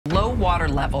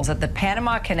water levels at the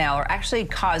Panama Canal are actually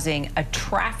causing a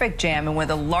traffic jam in one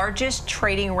of the largest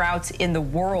trading routes in the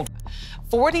world.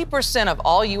 40% of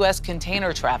all U.S.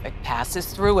 container traffic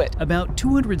passes through it. About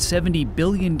 $270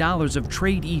 billion of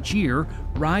trade each year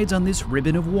rides on this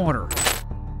ribbon of water.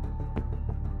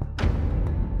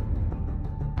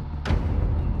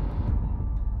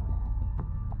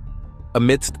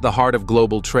 Amidst the heart of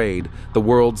global trade, the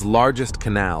world's largest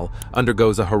canal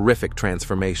undergoes a horrific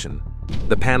transformation.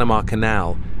 The Panama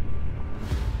Canal,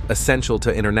 essential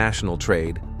to international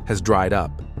trade, has dried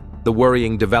up. The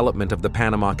worrying development of the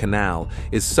Panama Canal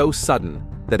is so sudden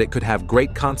that it could have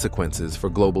great consequences for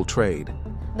global trade.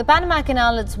 The Panama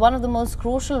Canal is one of the most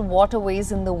crucial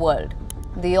waterways in the world.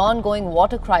 The ongoing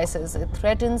water crisis, it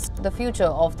threatens the future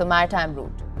of the maritime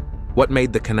route. What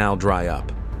made the canal dry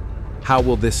up? How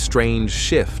will this strange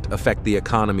shift affect the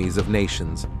economies of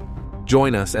nations?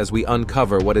 Join us as we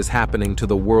uncover what is happening to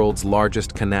the world's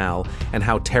largest canal and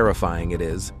how terrifying it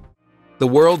is. The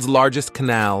world's largest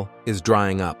canal is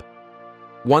drying up.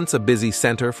 Once a busy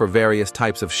center for various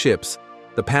types of ships,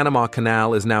 the Panama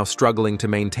Canal is now struggling to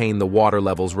maintain the water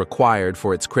levels required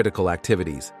for its critical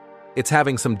activities. It's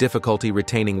having some difficulty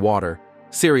retaining water.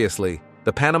 Seriously,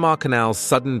 the Panama Canal's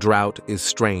sudden drought is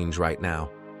strange right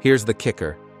now. Here's the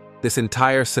kicker. This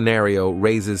entire scenario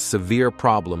raises severe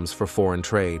problems for foreign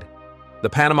trade. The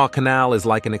Panama Canal is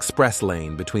like an express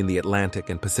lane between the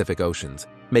Atlantic and Pacific Oceans,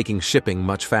 making shipping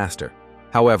much faster.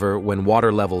 However, when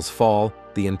water levels fall,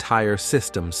 the entire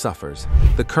system suffers.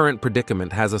 The current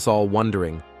predicament has us all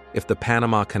wondering if the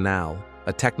Panama Canal,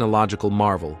 a technological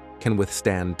marvel, can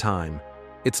withstand time.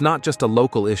 It's not just a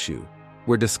local issue.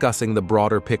 We're discussing the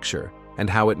broader picture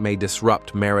and how it may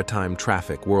disrupt maritime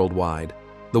traffic worldwide.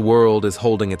 The world is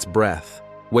holding its breath,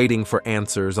 waiting for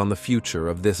answers on the future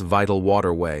of this vital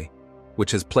waterway,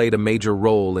 which has played a major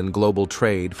role in global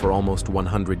trade for almost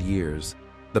 100 years.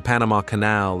 The Panama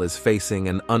Canal is facing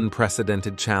an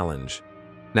unprecedented challenge.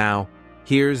 Now,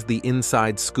 here's the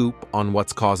inside scoop on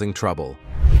what's causing trouble.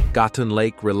 Gatun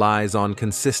Lake relies on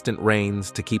consistent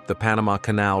rains to keep the Panama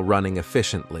Canal running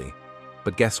efficiently.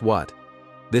 But guess what?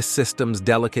 This system's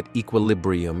delicate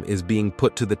equilibrium is being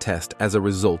put to the test as a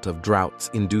result of droughts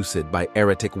induced by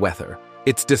erratic weather.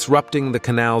 It's disrupting the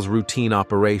canal's routine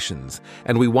operations,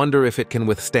 and we wonder if it can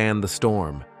withstand the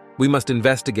storm. We must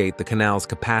investigate the canal's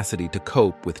capacity to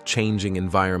cope with changing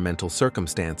environmental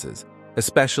circumstances,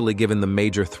 especially given the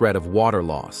major threat of water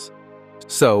loss.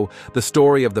 So, the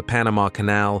story of the Panama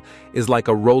Canal is like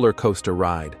a roller coaster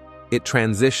ride. It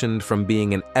transitioned from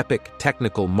being an epic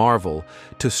technical marvel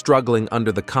to struggling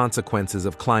under the consequences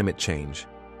of climate change.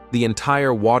 The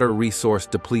entire water resource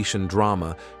depletion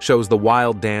drama shows the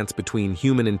wild dance between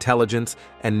human intelligence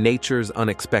and nature's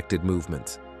unexpected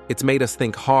movements. It's made us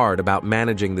think hard about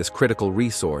managing this critical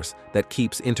resource that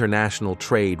keeps international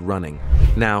trade running.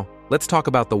 Now, let's talk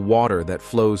about the water that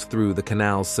flows through the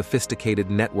canal's sophisticated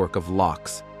network of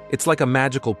locks. It's like a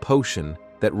magical potion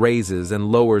that raises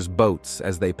and lowers boats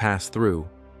as they pass through.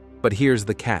 But here's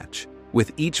the catch.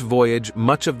 With each voyage,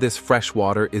 much of this fresh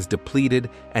water is depleted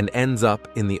and ends up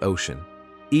in the ocean.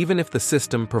 Even if the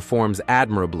system performs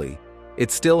admirably, it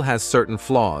still has certain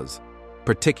flaws,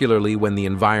 particularly when the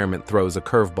environment throws a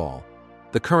curveball.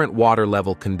 The current water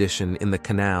level condition in the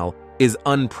canal is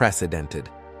unprecedented,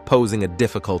 posing a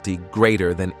difficulty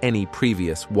greater than any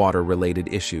previous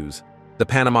water-related issues. The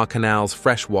Panama Canal's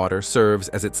fresh water serves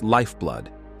as its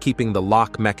lifeblood, keeping the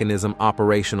lock mechanism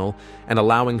operational and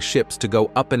allowing ships to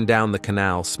go up and down the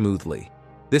canal smoothly.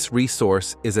 This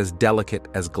resource is as delicate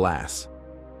as glass.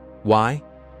 Why?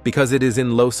 Because it is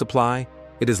in low supply,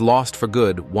 it is lost for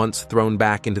good once thrown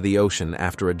back into the ocean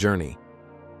after a journey.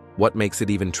 What makes it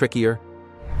even trickier?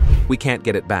 We can't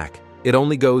get it back. It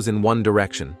only goes in one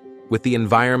direction. With the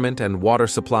environment and water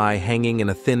supply hanging in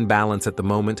a thin balance at the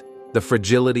moment, the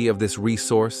fragility of this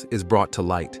resource is brought to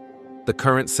light. The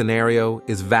current scenario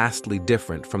is vastly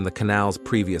different from the canal's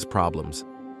previous problems.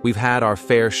 We've had our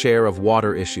fair share of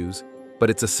water issues, but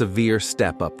it's a severe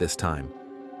step up this time.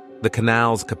 The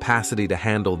canal's capacity to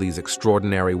handle these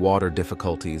extraordinary water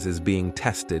difficulties is being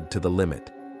tested to the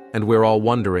limit, and we're all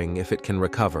wondering if it can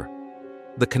recover.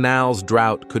 The canal's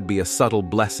drought could be a subtle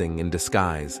blessing in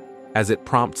disguise, as it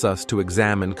prompts us to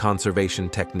examine conservation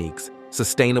techniques,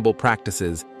 sustainable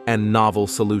practices, and novel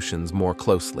solutions more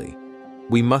closely.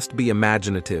 We must be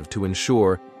imaginative to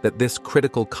ensure that this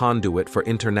critical conduit for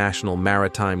international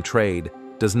maritime trade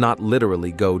does not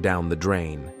literally go down the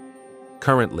drain.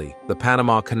 Currently, the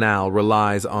Panama Canal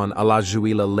relies on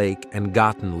Alajuela Lake and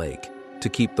Gatun Lake to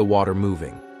keep the water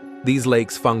moving. These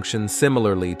lakes function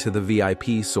similarly to the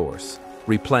VIP source,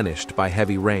 replenished by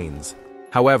heavy rains.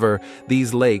 However,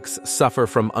 these lakes suffer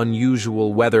from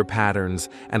unusual weather patterns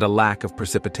and a lack of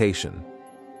precipitation.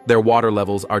 Their water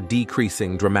levels are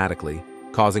decreasing dramatically,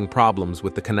 causing problems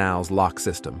with the canal's lock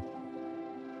system.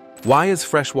 Why is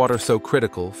freshwater so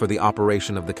critical for the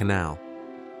operation of the canal?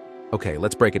 Okay,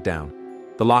 let's break it down.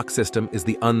 The lock system is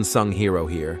the unsung hero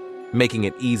here, making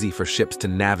it easy for ships to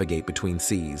navigate between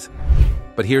seas.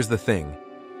 But here's the thing.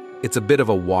 It's a bit of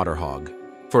a water hog.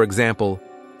 For example,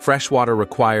 freshwater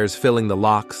requires filling the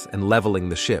locks and leveling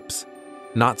the ships,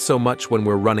 not so much when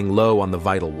we're running low on the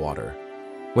vital water.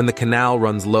 When the canal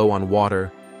runs low on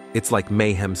water, it's like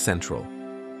mayhem central.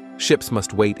 Ships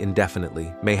must wait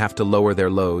indefinitely, may have to lower their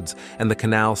loads, and the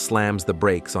canal slams the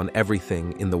brakes on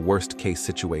everything in the worst-case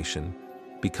situation,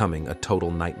 becoming a total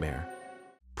nightmare.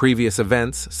 Previous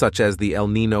events, such as the El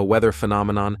Niño weather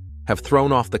phenomenon, have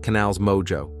thrown off the canal's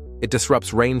mojo. It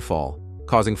disrupts rainfall,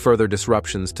 causing further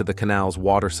disruptions to the canal's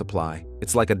water supply.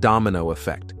 It's like a domino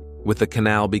effect, with the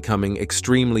canal becoming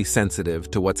extremely sensitive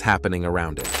to what's happening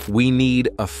around it. We need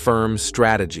a firm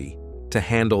strategy to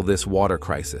handle this water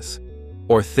crisis,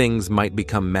 or things might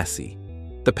become messy.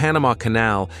 The Panama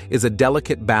Canal is a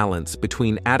delicate balance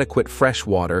between adequate fresh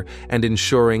water and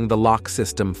ensuring the lock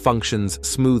system functions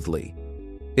smoothly.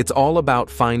 It's all about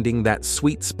finding that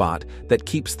sweet spot that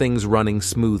keeps things running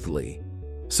smoothly.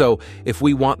 So, if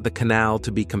we want the canal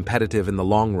to be competitive in the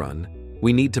long run,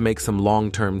 we need to make some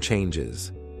long-term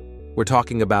changes. We're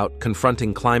talking about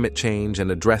confronting climate change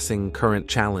and addressing current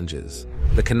challenges.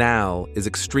 The canal is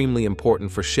extremely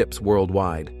important for ships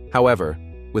worldwide. However,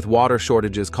 with water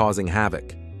shortages causing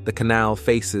havoc, the canal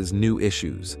faces new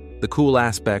issues. The cool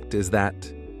aspect is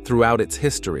that, throughout its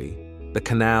history, the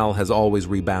canal has always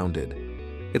rebounded.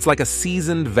 It's like a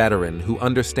seasoned veteran who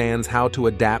understands how to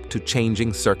adapt to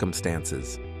changing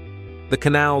circumstances. The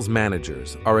canal's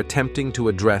managers are attempting to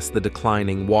address the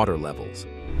declining water levels.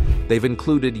 They've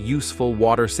included useful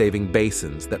water-saving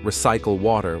basins that recycle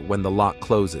water when the lock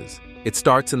closes. It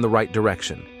starts in the right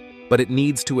direction, but it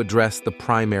needs to address the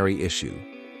primary issue.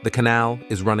 The canal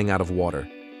is running out of water.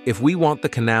 If we want the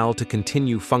canal to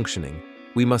continue functioning,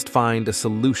 we must find a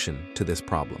solution to this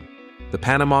problem. The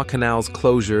Panama Canal's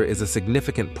closure is a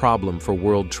significant problem for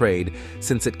world trade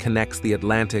since it connects the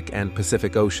Atlantic and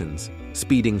Pacific Oceans,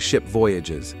 speeding ship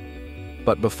voyages.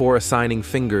 But before assigning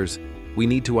fingers, we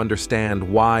need to understand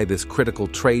why this critical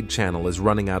trade channel is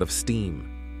running out of steam.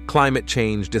 Climate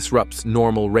change disrupts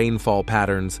normal rainfall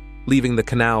patterns, leaving the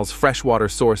canal's freshwater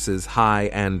sources high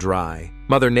and dry.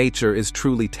 Mother Nature is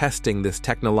truly testing this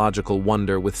technological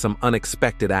wonder with some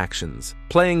unexpected actions.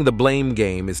 Playing the blame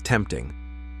game is tempting,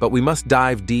 but we must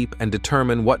dive deep and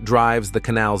determine what drives the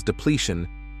canal's depletion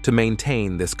to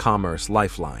maintain this commerce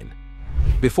lifeline.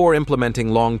 Before implementing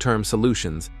long-term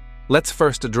solutions, let's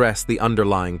first address the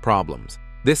underlying problems.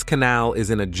 This canal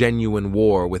is in a genuine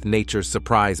war with nature's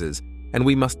surprises, and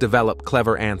we must develop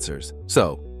clever answers.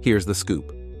 So, here's the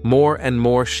scoop. More and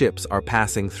more ships are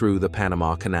passing through the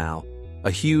Panama Canal,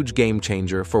 a huge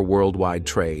game-changer for worldwide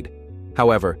trade.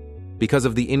 However, because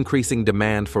of the increasing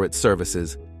demand for its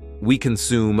services, we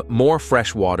consume more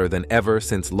fresh water than ever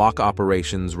since lock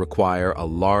operations require a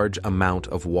large amount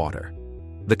of water.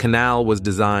 The canal was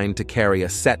designed to carry a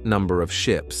set number of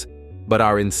ships, but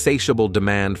our insatiable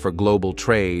demand for global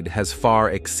trade has far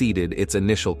exceeded its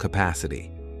initial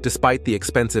capacity. Despite the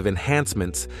expensive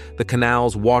enhancements, the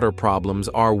canal's water problems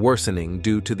are worsening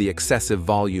due to the excessive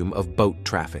volume of boat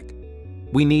traffic.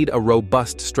 We need a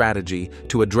robust strategy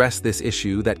to address this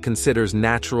issue that considers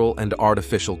natural and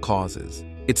artificial causes.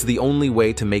 It's the only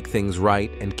way to make things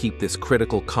right and keep this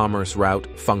critical commerce route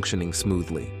functioning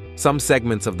smoothly. Some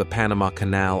segments of the Panama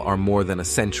Canal are more than a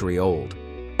century old.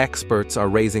 Experts are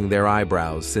raising their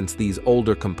eyebrows since these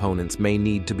older components may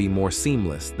need to be more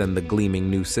seamless than the gleaming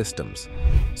new systems.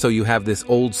 So you have this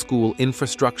old-school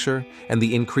infrastructure, and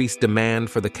the increased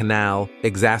demand for the canal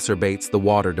exacerbates the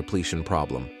water depletion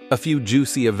problem. A few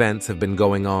juicy events have been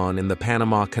going on in the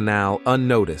Panama Canal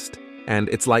unnoticed, and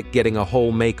it's like getting a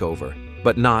whole makeover,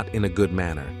 but not in a good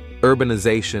manner.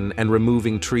 Urbanization and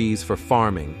removing trees for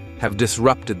farming have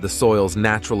disrupted the soil's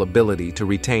natural ability to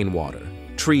retain water.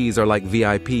 Trees are like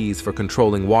VIPs for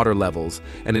controlling water levels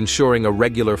and ensuring a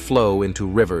regular flow into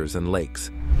rivers and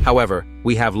lakes. However,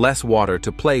 we have less water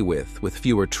to play with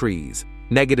fewer trees,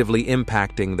 negatively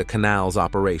impacting the canal's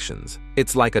operations.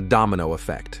 It's like a domino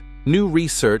effect. New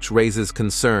research raises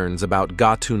concerns about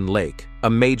Gatun Lake, a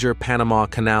major Panama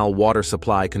Canal water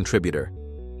supply contributor.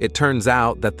 It turns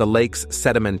out that the lake's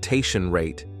sedimentation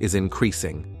rate is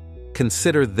increasing.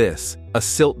 Consider this, a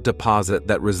silt deposit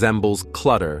that resembles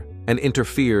clutter and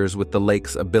interferes with the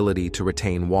lake's ability to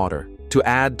retain water. To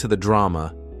add to the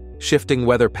drama, shifting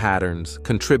weather patterns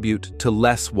contribute to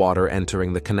less water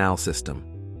entering the canal system.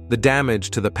 The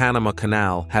damage to the Panama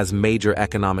Canal has major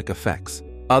economic effects.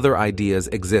 Other ideas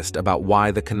exist about why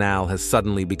the canal has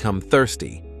suddenly become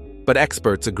thirsty, but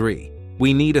experts agree.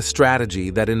 We need a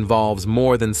strategy that involves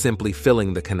more than simply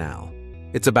filling the canal.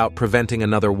 It's about preventing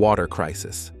another water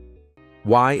crisis.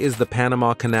 Why is the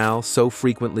Panama Canal so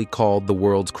frequently called the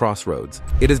world's crossroads?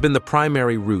 It has been the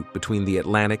primary route between the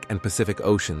Atlantic and Pacific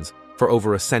Oceans for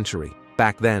over a century.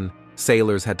 Back then,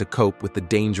 sailors had to cope with the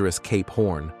dangerous Cape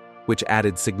Horn, which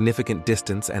added significant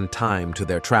distance and time to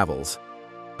their travels.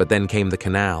 But then came the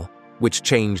canal, which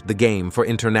changed the game for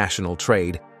international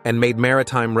trade and made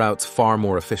maritime routes far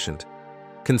more efficient.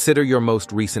 Consider your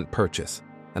most recent purchase,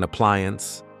 an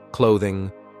appliance,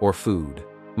 clothing, or food.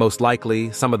 Most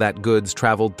likely, some of that goods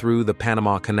traveled through the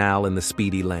Panama Canal in the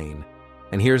speedy lane.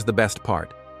 And here's the best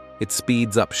part. It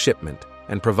speeds up shipment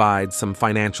and provides some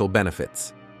financial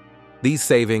benefits. These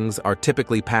savings are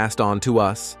typically passed on to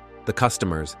us, the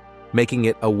customers, making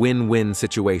it a win-win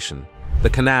situation. The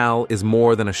canal is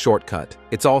more than a shortcut.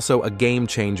 It's also a game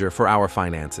changer for our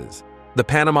finances. The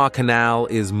Panama Canal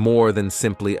is more than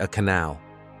simply a canal.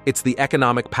 It's the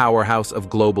economic powerhouse of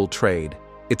global trade.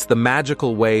 It's the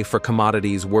magical way for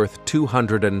commodities worth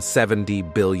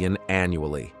 $270 billion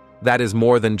annually. That is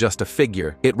more than just a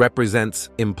figure. It represents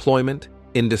employment,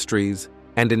 industries,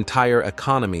 and entire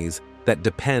economies that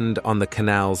depend on the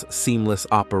canal's seamless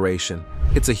operation.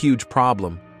 It's a huge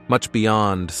problem, much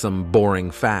beyond some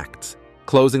boring facts.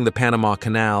 Closing the Panama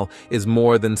Canal is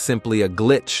more than simply a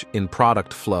glitch in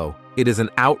product flow. It is an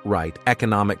outright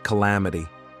economic calamity.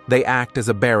 They act as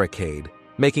a barricade,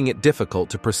 making it difficult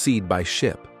to proceed by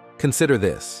ship. Consider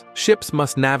this. Ships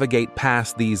must navigate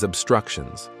past these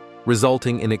obstructions,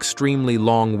 resulting in extremely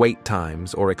long wait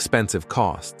times or expensive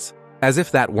costs. As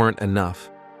if that weren't enough,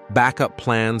 backup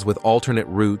plans with alternate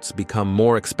routes become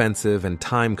more expensive and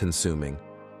time-consuming,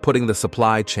 putting the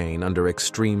supply chain under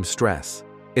extreme stress.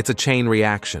 It's a chain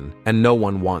reaction, and no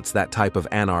one wants that type of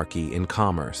anarchy in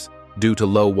commerce. Due to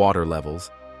low water levels,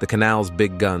 the canal's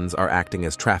big guns are acting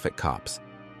as traffic cops,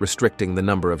 restricting the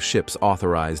number of ships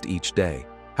authorized each day.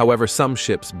 However, some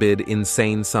ships bid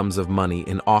insane sums of money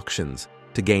in auctions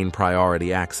to gain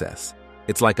priority access.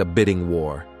 It's like a bidding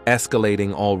war,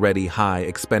 escalating already high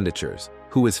expenditures.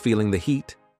 Who is feeling the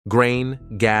heat? Grain,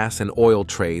 gas, and oil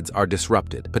trades are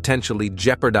disrupted, potentially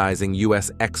jeopardizing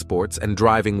U.S. exports and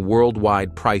driving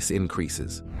worldwide price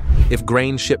increases. If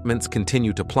grain shipments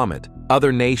continue to plummet,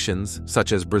 other nations,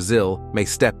 such as Brazil, may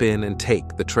step in and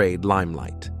take the trade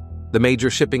limelight. The major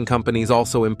shipping companies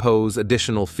also impose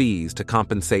additional fees to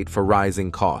compensate for rising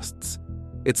costs.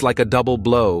 It's like a double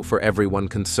blow for everyone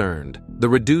concerned. The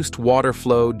reduced water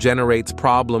flow generates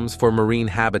problems for marine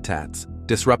habitats,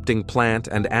 disrupting plant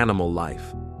and animal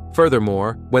life.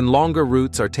 Furthermore, when longer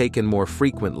routes are taken more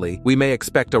frequently, we may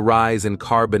expect a rise in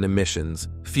carbon emissions,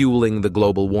 fueling the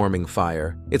global warming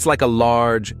fire. It's like a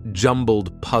large,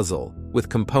 jumbled puzzle with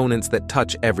components that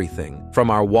touch everything, from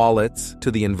our wallets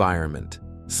to the environment.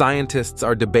 Scientists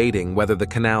are debating whether the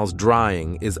canal's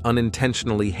drying is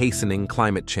unintentionally hastening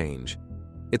climate change.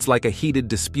 It's like a heated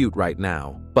dispute right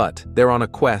now, but they're on a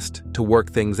quest to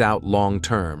work things out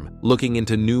long-term, looking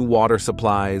into new water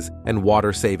supplies and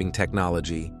water-saving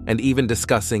technology, and even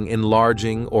discussing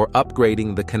enlarging or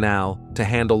upgrading the canal to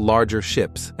handle larger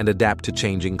ships and adapt to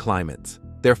changing climates.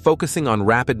 They're focusing on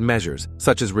rapid measures,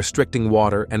 such as restricting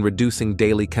water and reducing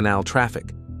daily canal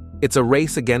traffic. It's a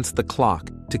race against the clock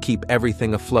to keep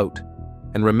everything afloat.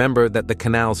 And remember that the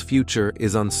canal's future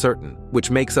is uncertain, which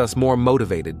makes us more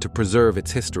motivated to preserve its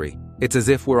history. It's as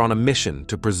if we're on a mission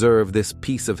to preserve this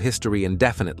piece of history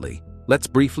indefinitely. Let's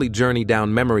briefly journey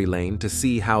down memory lane to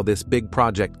see how this big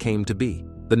project came to be.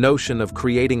 The notion of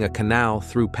creating a canal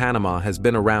through Panama has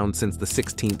been around since the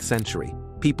 16th century.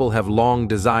 People have long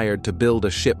desired to build a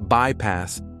ship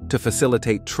bypass to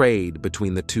facilitate trade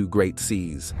between the two great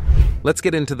seas. Let's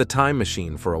get into the time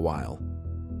machine for a while.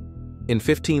 In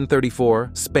 1534,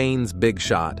 Spain's big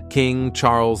shot, King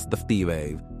Charles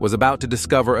V, was about to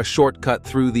discover a shortcut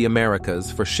through the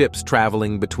Americas for ships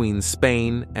traveling between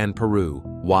Spain and Peru.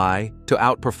 Why? To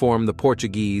outperform the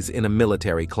Portuguese in a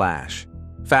military clash.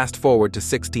 Fast forward to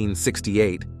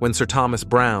 1668, when Sir Thomas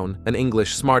Browne, an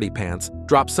English smarty-pants,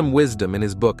 drops some wisdom in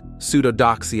his book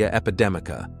Pseudodoxia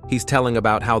Epidemica. He's telling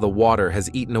about how the water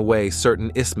has eaten away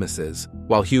certain isthmuses,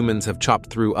 while humans have chopped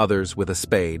through others with a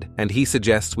spade, and he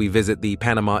suggests we visit the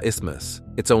Panama Isthmus.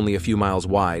 It's only a few miles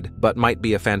wide, but might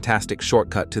be a fantastic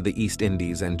shortcut to the East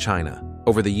Indies and China.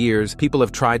 Over the years, people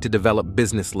have tried to develop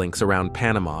business links around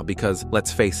Panama because,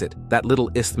 let's face it, that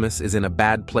little isthmus is in a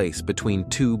bad place between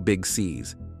two big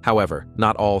seas. However,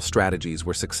 not all strategies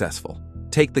were successful.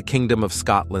 Take the Kingdom of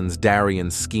Scotland's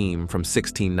Darien scheme from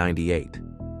 1698.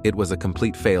 It was a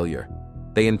complete failure.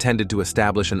 They intended to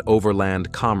establish an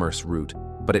overland commerce route,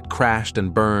 but it crashed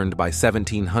and burned by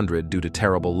 1700 due to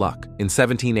terrible luck. In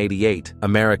 1788,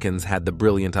 Americans had the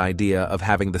brilliant idea of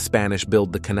having the Spanish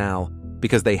build the canal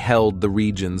because they held the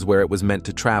regions where it was meant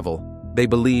to travel. They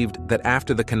believed that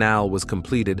after the canal was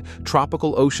completed,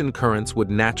 tropical ocean currents would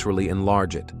naturally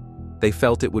enlarge it. They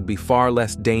felt it would be far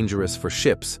less dangerous for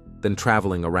ships than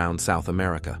traveling around South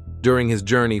America. During his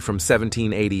journey from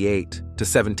 1788 to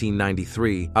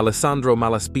 1793, Alessandro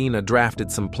Malaspina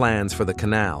drafted some plans for the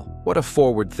canal. What a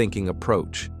forward-thinking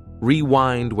approach.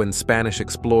 Rewind when Spanish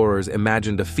explorers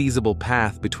imagined a feasible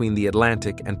path between the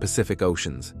Atlantic and Pacific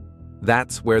Oceans.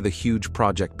 That's where the huge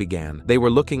project began. They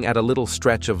were looking at a little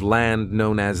stretch of land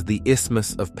known as the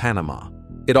Isthmus of Panama.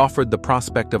 It offered the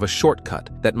prospect of a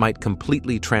shortcut that might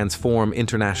completely transform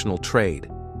international trade.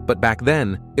 But back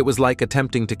then, it was like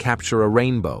attempting to capture a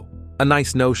rainbow. A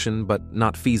nice notion, but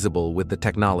not feasible with the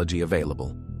technology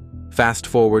available. Fast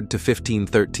forward to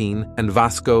 1513, and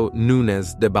Vasco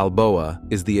Núñez de Balboa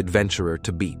is the adventurer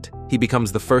to beat. He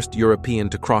becomes the first European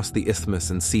to cross the isthmus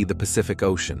and see the Pacific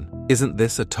Ocean. Isn't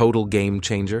this a total game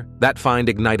changer? That find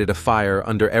ignited a fire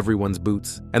under everyone's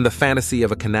boots, and the fantasy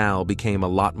of a canal became a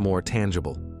lot more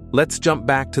tangible. Let's jump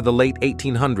back to the late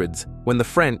 1800s, when the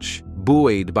French,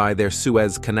 buoyed by their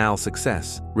Suez Canal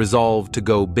success, resolved to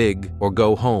go big or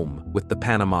go home with the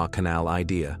Panama Canal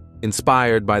idea.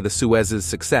 Inspired by the Suez's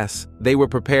success, they were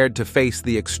prepared to face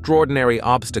the extraordinary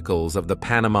obstacles of the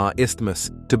Panama Isthmus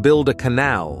to build a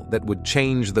canal that would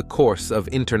change the course of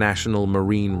international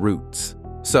marine routes.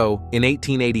 So, in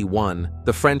 1881,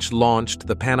 the French launched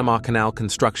the Panama Canal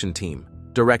construction team,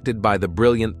 directed by the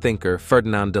brilliant thinker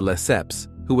Ferdinand de Lesseps,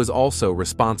 who was also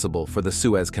responsible for the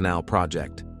Suez Canal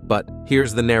project. But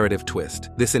here's the narrative twist.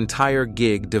 This entire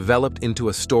gig developed into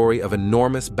a story of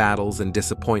enormous battles and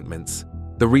disappointments.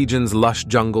 The region's lush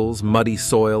jungles, muddy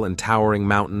soil, and towering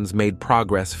mountains made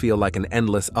progress feel like an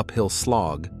endless uphill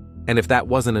slog. And if that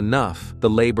wasn't enough, the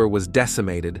labor was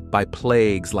decimated by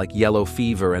plagues like yellow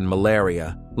fever and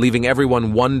malaria, leaving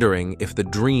everyone wondering if the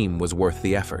dream was worth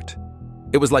the effort.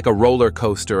 It was like a roller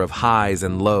coaster of highs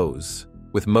and lows,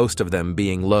 with most of them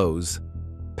being lows.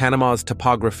 Panama's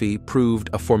topography proved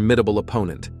a formidable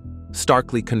opponent,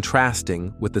 starkly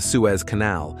contrasting with the Suez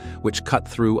Canal, which cut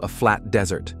through a flat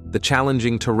desert. The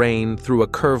challenging terrain threw a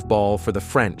curveball for the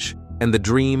French, and the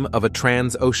dream of a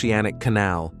transoceanic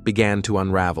canal began to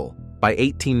unravel. By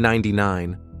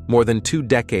 1899, more than 2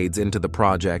 decades into the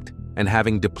project, and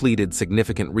having depleted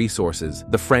significant resources,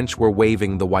 the French were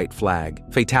waving the white flag.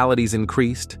 Fatalities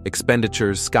increased,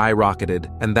 expenditures skyrocketed,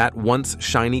 and that once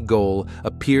shiny goal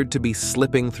appeared to be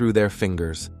slipping through their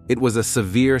fingers. It was a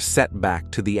severe setback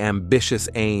to the ambitious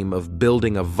aim of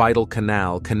building a vital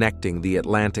canal connecting the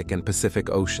Atlantic and Pacific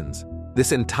Oceans.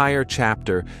 This entire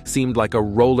chapter seemed like a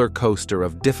roller coaster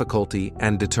of difficulty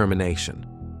and determination.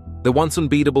 The once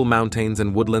unbeatable mountains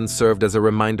and woodlands served as a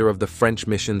reminder of the French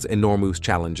mission's enormous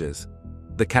challenges.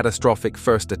 The catastrophic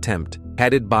first attempt,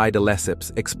 headed by de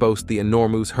Lesseps, exposed the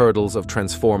enormous hurdles of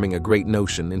transforming a great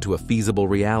notion into a feasible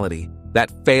reality.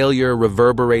 That failure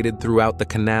reverberated throughout the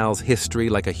canal's history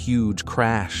like a huge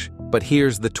crash. But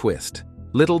here's the twist.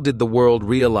 Little did the world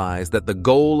realize that the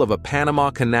goal of a Panama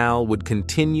Canal would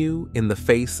continue in the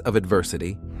face of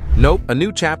adversity. Nope, a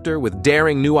new chapter with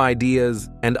daring new ideas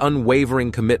and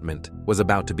unwavering commitment was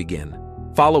about to begin.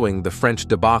 Following the French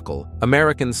debacle,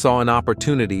 Americans saw an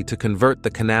opportunity to convert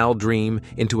the canal dream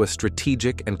into a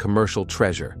strategic and commercial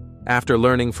treasure. After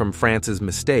learning from France's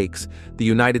mistakes, the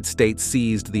United States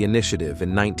seized the initiative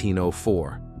in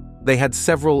 1904. They had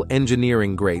several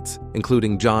engineering greats,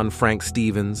 including John Frank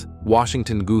Stevens,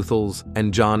 Washington Goethals,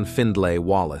 and John Findlay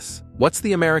Wallace. What's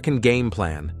the American game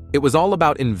plan? It was all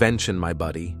about invention, my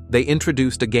buddy. They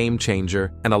introduced a game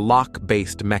changer and a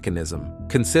lock-based mechanism.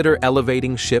 Consider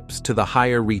elevating ships to the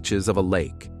higher reaches of a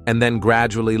lake, and then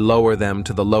gradually lower them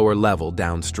to the lower level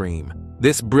downstream.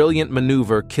 This brilliant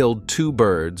maneuver killed 2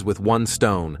 birds with 1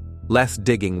 stone. Less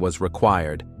digging was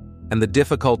required, and the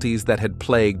difficulties that had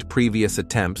plagued previous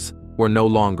attempts were no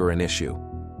longer an issue.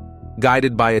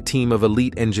 Guided by a team of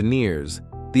elite engineers,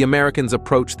 the Americans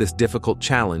approached this difficult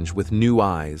challenge with new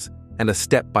eyes and a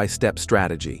step-by-step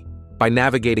strategy. By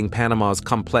navigating Panama's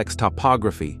complex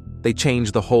topography, they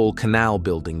changed the whole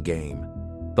canal-building game.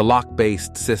 The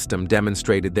lock-based system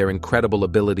demonstrated their incredible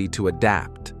ability to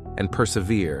adapt and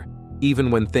persevere, even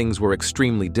when things were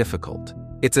extremely difficult.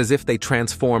 It's as if they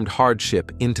transformed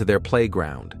hardship into their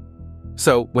playground.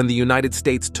 So, when the United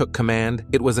States took command,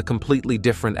 it was a completely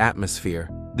different atmosphere.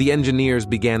 The engineers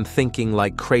began thinking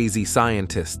like crazy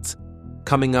scientists,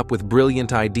 coming up with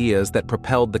brilliant ideas that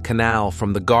propelled the canal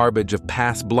from the garbage of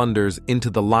past blunders into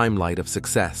the limelight of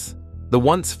success. The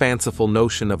once fanciful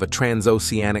notion of a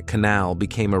transoceanic canal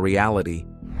became a reality,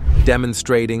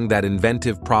 demonstrating that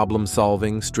inventive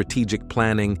problem-solving, strategic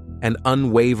planning, and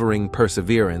unwavering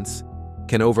perseverance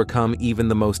can overcome even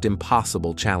the most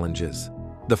impossible challenges.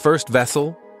 The first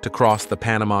vessel to cross the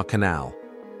Panama Canal.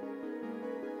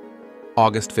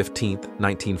 August 15,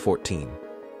 1914.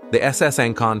 The SS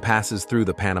Ancon passes through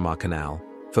the Panama Canal,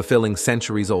 fulfilling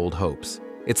centuries-old hopes.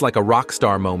 It's like a rock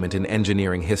star moment in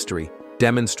engineering history,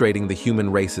 demonstrating the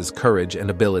human race's courage and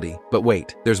ability. But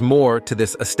wait, there's more to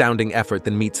this astounding effort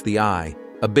than meets the eye.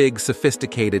 A big,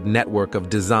 sophisticated network of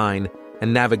design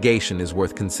and navigation is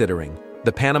worth considering.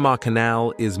 The Panama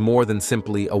Canal is more than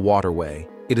simply a waterway.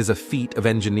 It is a feat of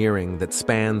engineering that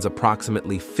spans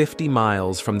approximately 50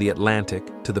 miles from the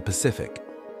Atlantic to the Pacific.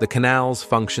 The canals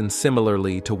function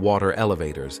similarly to water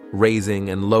elevators, raising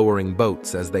and lowering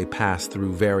boats as they pass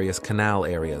through various canal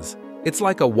areas. It's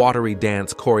like a watery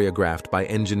dance choreographed by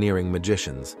engineering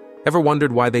magicians. Ever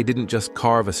wondered why they didn't just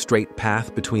carve a straight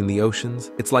path between the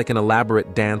oceans? It's like an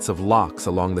elaborate dance of locks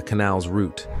along the canal's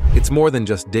route. It's more than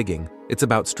just digging, it's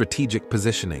about strategic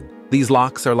positioning. These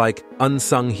locks are like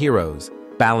unsung heroes,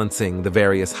 balancing the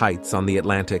various heights on the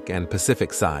Atlantic and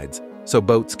Pacific sides, so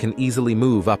boats can easily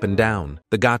move up and down.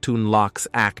 The Gatun locks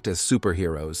act as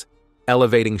superheroes,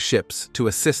 elevating ships to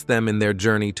assist them in their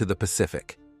journey to the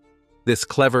Pacific. This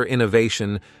clever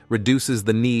innovation reduces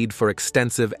the need for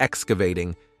extensive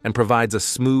excavating and provides a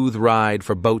smooth ride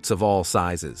for boats of all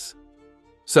sizes.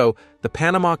 So, the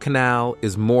Panama Canal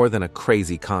is more than a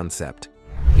crazy concept.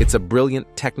 It's a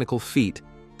brilliant technical feat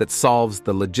that solves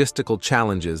the logistical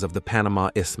challenges of the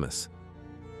Panama Isthmus.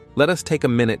 Let us take a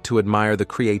minute to admire the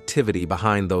creativity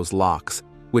behind those locks,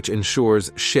 which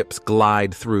ensures ships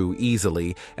glide through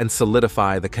easily and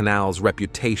solidify the canal's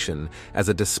reputation as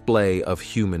a display of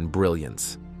human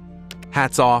brilliance.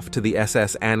 Hats off to the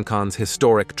SS Ancon's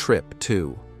historic trip,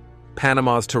 too.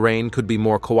 Panama's terrain could be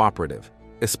more cooperative,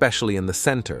 especially in the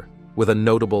center, with a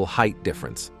notable height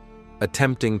difference.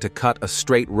 Attempting to cut a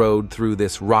straight road through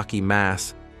this rocky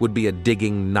mass would be a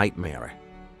digging nightmare.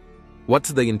 What's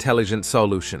the intelligent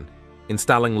solution?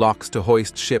 Installing locks to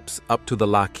hoist ships up to the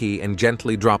laki and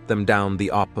gently drop them down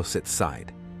the opposite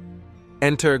side.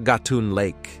 Enter Gatun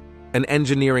Lake, an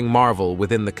engineering marvel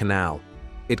within the canal.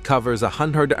 It covers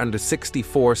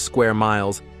 164 square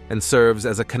miles and serves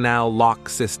as a canal lock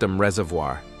system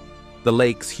reservoir. The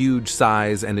lake's huge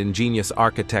size and ingenious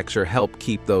architecture help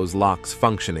keep those locks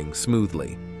functioning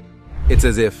smoothly. It's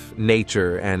as if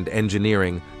nature and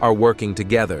engineering are working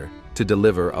together to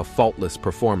deliver a faultless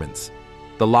performance.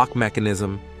 The lock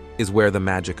mechanism is where the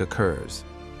magic occurs.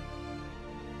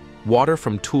 Water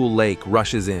from Tool Lake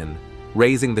rushes in,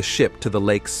 raising the ship to the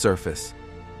lake's surface.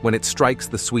 When it strikes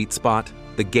the sweet spot,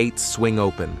 the gates swing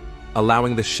open,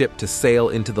 allowing the ship to sail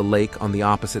into the lake on the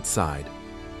opposite side.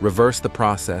 Reverse the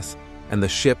process, and the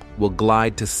ship will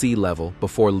glide to sea level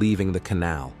before leaving the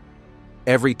canal.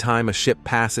 Every time a ship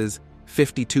passes,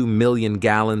 52 million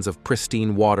gallons of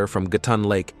pristine water from Gatun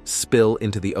Lake spill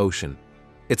into the ocean.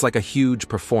 It's like a huge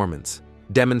performance,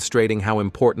 demonstrating how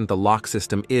important the lock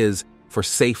system is for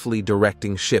safely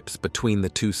directing ships between the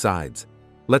two sides.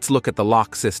 Let's look at the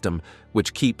lock system,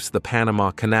 which keeps the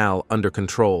Panama Canal under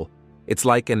control. It's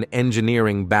like an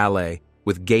engineering ballet,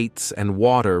 with gates and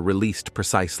water released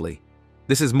precisely.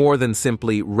 This is more than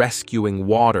simply rescuing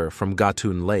water from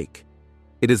Gatun Lake.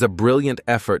 It is a brilliant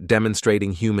effort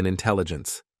demonstrating human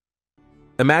intelligence.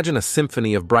 Imagine a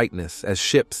symphony of brightness as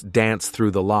ships dance through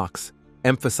the locks,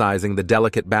 emphasizing the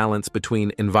delicate balance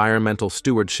between environmental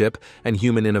stewardship and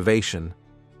human innovation.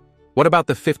 What about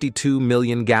the 52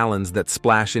 million gallons that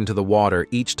splash into the water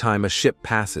each time a ship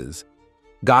passes?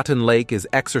 Gatun Lake is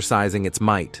exercising its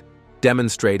might,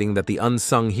 demonstrating that the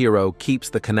unsung hero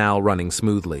keeps the canal running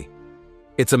smoothly.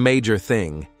 It's a major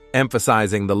thing,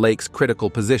 emphasizing the lake's critical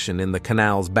position in the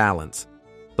canal's balance.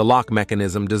 The lock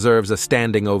mechanism deserves a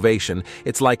standing ovation.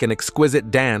 It's like an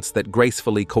exquisite dance that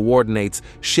gracefully coordinates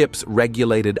ships'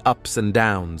 regulated ups and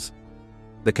downs.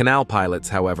 The canal pilots,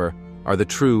 however, are the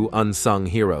true unsung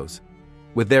heroes.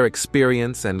 With their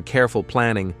experience and careful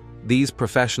planning, these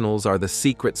professionals are the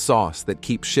secret sauce that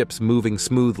keeps ships moving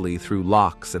smoothly through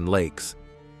locks and lakes.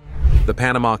 The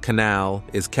Panama Canal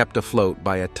is kept afloat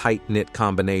by a tight-knit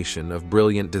combination of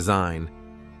brilliant design,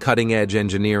 cutting-edge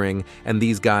engineering, and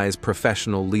these guys'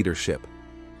 professional leadership.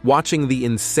 Watching the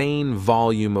insane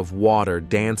volume of water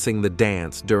dancing the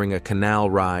dance during a canal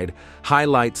ride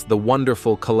highlights the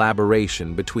wonderful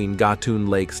collaboration between Gatun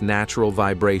Lake's natural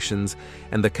vibrations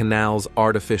and the canal's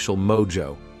artificial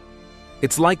mojo.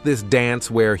 It's like this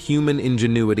dance where human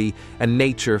ingenuity and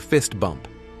nature fist bump,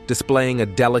 displaying a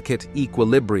delicate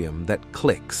equilibrium that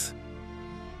clicks.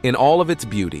 In all of its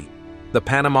beauty, the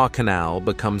Panama Canal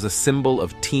becomes a symbol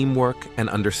of teamwork and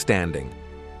understanding,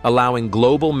 allowing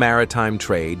global maritime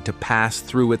trade to pass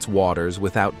through its waters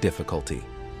without difficulty.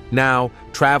 Now,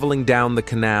 traveling down the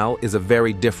canal is a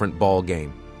very different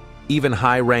ballgame. Even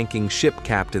high-ranking ship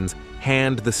captains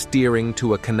hand the steering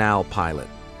to a canal pilot.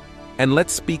 And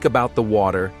let's speak about the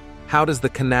water. How does the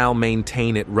canal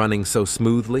maintain it running so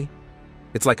smoothly?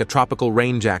 It's like a tropical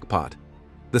rain jackpot.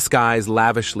 The skies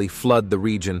lavishly flood the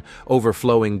region,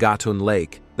 overflowing Gatun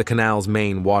Lake, the canal's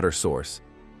main water source.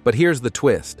 But here's the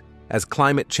twist. As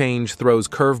climate change throws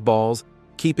curveballs,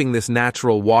 keeping this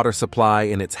natural water supply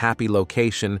in its happy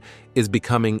location is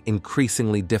becoming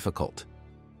increasingly difficult.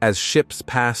 As ships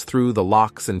pass through the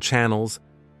locks and channels,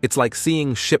 it's like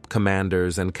seeing ship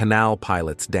commanders and canal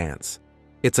pilots dance.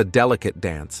 It's a delicate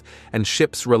dance, and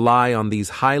ships rely on these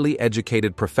highly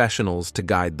educated professionals to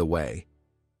guide the way.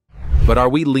 But are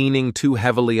we leaning too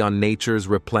heavily on nature's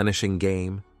replenishing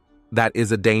game? That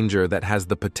is a danger that has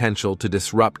the potential to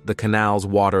disrupt the canal's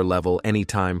water level any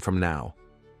time from now.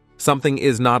 Something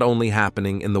is not only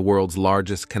happening in the world's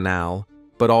largest canal,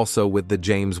 but also with the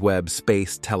James Webb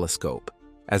Space Telescope,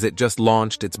 as it just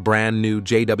launched its brand new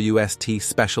JWST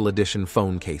Special Edition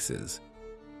phone cases.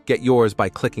 Get yours by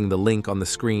clicking the link on the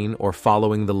screen or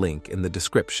following the link in the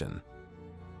description.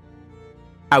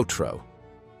 Outro.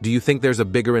 Do you think there's a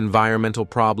bigger environmental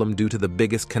problem due to the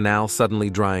biggest canal suddenly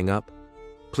drying up?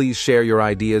 Please share your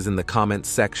ideas in the comments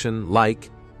section, like,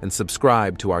 and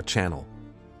subscribe to our channel.